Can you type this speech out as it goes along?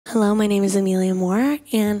Hello, my name is Amelia Moore,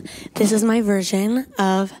 and this is my version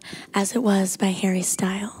of As It Was by Harry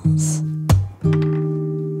Styles.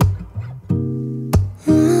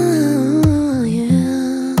 Oh,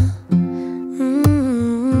 yeah.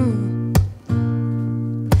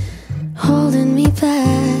 Holding me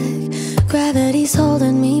back, gravity's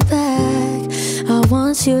holding me back. I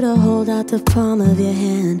want you to hold out the palm of your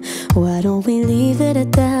hand. Why don't we leave it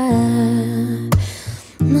at that?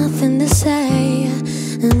 Nothing to say,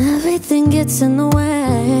 and everything gets in the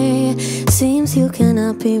way. Seems you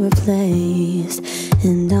cannot be replaced,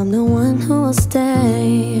 and I'm the one who will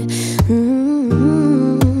stay.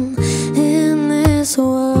 In this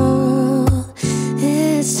world,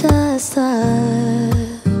 it's just us.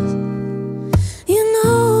 You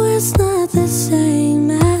know it's not the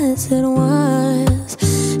same as it was.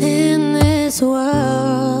 In this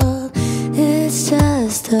world, it's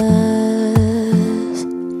just us.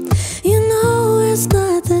 It's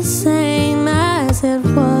not the same as it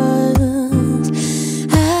was,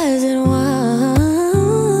 as it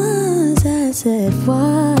was, as it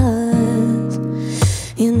was.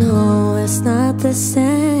 You know it's not the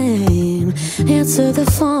same. Answer the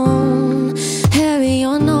phone. Harry,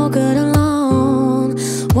 you're no good alone.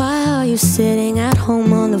 Why are you sitting at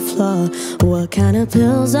home on the floor? What kind of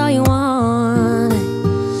pills are you on?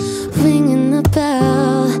 Ringing the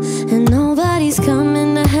bell and nobody's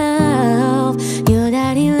coming to help. Your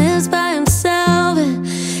daddy lives by himself, and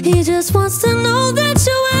he just wants to know that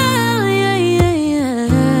you're well, yeah, yeah,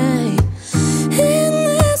 yeah. In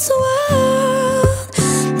this world,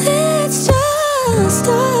 it's just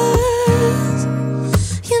us.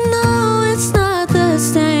 You know it's not the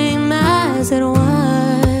same as it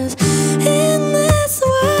was. In this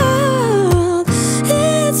world,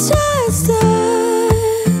 it's just us.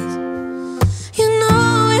 You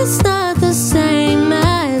know it's not the same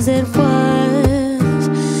as it was,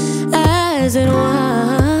 as it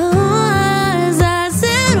was, as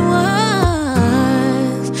it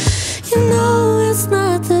was. You know it's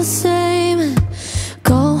not the same.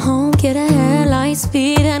 Go home, get a headlight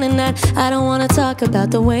speed and a night. I don't wanna talk about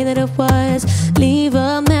the way that it was. Leave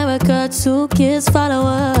America, 2 kids, follow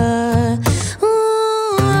her.